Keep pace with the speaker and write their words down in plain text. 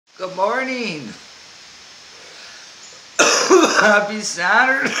Good morning. Happy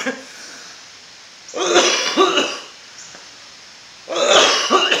Saturday.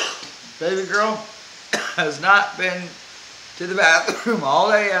 Baby girl has not been to the bathroom all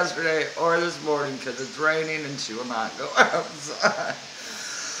day yesterday or this morning because it's raining and she will not go outside.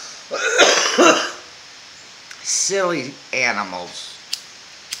 Silly animals.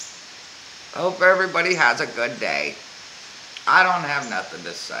 Hope everybody has a good day. I don't have nothing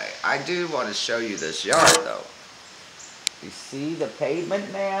to say. I do want to show you this yard though. You see the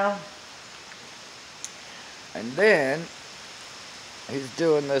pavement now? And then he's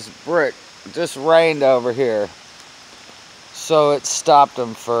doing this brick. It just rained over here, so it stopped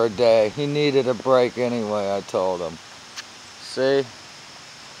him for a day. He needed a break anyway, I told him. See?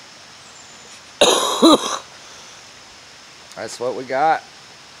 That's what we got.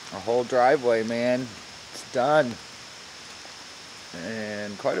 A whole driveway, man. It's done.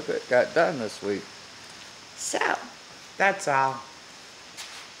 And quite a bit got done this week. So, that's all.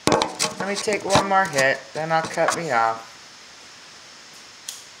 Let me take one more hit, then I'll cut me off.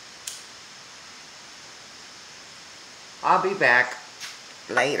 I'll be back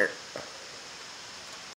later.